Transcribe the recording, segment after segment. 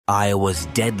Iowa's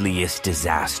deadliest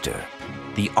disaster,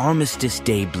 the Armistice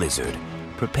Day Blizzard,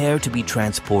 prepared to be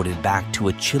transported back to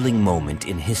a chilling moment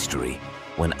in history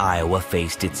when Iowa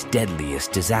faced its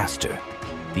deadliest disaster,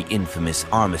 the infamous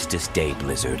Armistice Day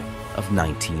Blizzard of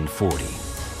 1940.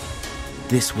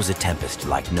 This was a tempest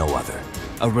like no other,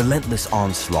 a relentless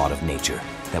onslaught of nature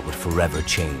that would forever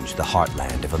change the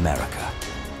heartland of America.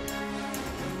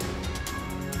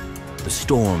 The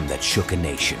storm that shook a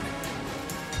nation.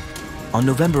 On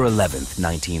November 11th,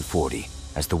 1940,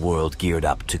 as the world geared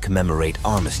up to commemorate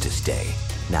Armistice Day,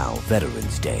 now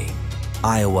Veterans Day,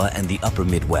 Iowa and the upper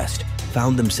Midwest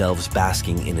found themselves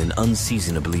basking in an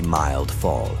unseasonably mild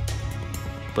fall.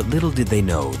 But little did they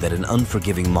know that an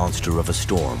unforgiving monster of a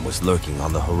storm was lurking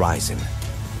on the horizon.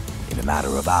 In a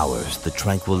matter of hours, the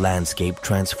tranquil landscape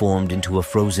transformed into a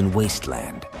frozen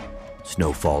wasteland.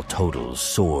 Snowfall totals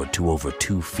soared to over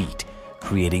 2 feet,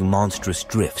 creating monstrous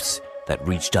drifts that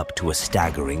reached up to a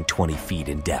staggering 20 feet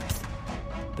in depth.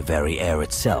 The very air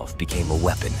itself became a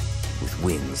weapon, with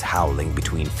winds howling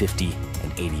between 50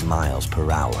 and 80 miles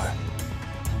per hour.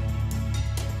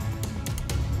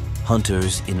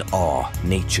 Hunters in awe,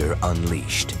 nature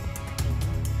unleashed.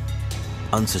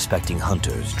 Unsuspecting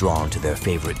hunters, drawn to their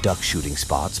favorite duck shooting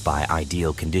spots by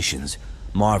ideal conditions,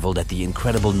 marveled at the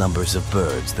incredible numbers of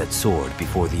birds that soared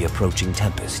before the approaching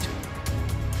tempest.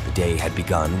 The day had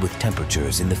begun with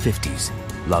temperatures in the 50s,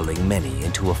 lulling many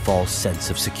into a false sense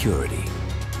of security.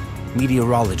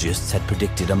 Meteorologists had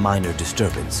predicted a minor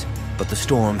disturbance, but the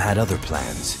storm had other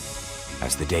plans.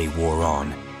 As the day wore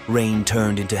on, rain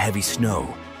turned into heavy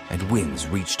snow, and winds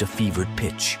reached a fevered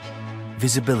pitch.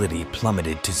 Visibility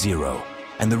plummeted to zero,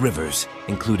 and the rivers,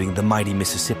 including the mighty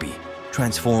Mississippi,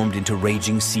 transformed into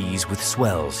raging seas with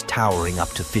swells towering up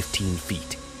to 15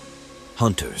 feet.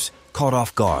 Hunters, caught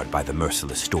off guard by the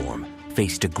merciless storm,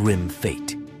 faced a grim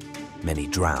fate. Many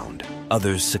drowned,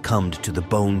 others succumbed to the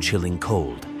bone-chilling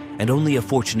cold, and only a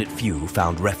fortunate few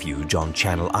found refuge on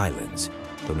Channel Islands,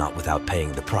 though not without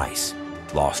paying the price,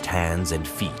 lost hands and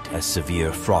feet as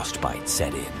severe frostbite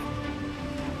set in.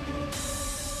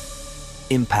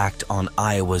 Impact on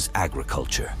Iowa's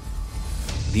agriculture.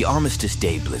 The Armistice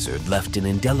Day Blizzard left an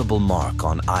indelible mark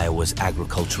on Iowa's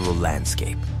agricultural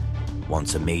landscape.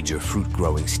 Once a major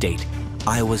fruit-growing state,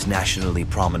 Iowa's nationally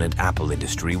prominent apple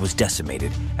industry was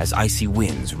decimated as icy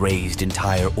winds razed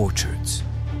entire orchards.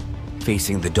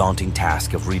 Facing the daunting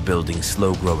task of rebuilding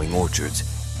slow-growing orchards,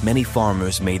 many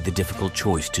farmers made the difficult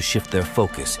choice to shift their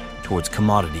focus towards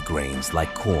commodity grains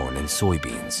like corn and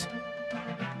soybeans.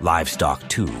 Livestock,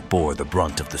 too, bore the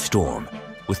brunt of the storm,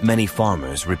 with many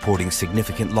farmers reporting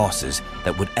significant losses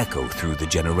that would echo through the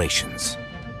generations.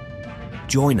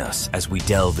 Join us as we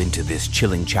delve into this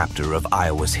chilling chapter of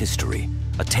Iowa's history,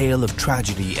 a tale of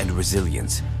tragedy and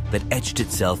resilience that etched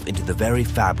itself into the very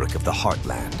fabric of the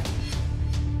heartland.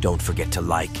 Don't forget to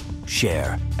like,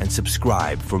 share, and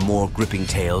subscribe for more gripping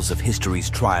tales of history's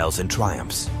trials and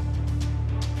triumphs.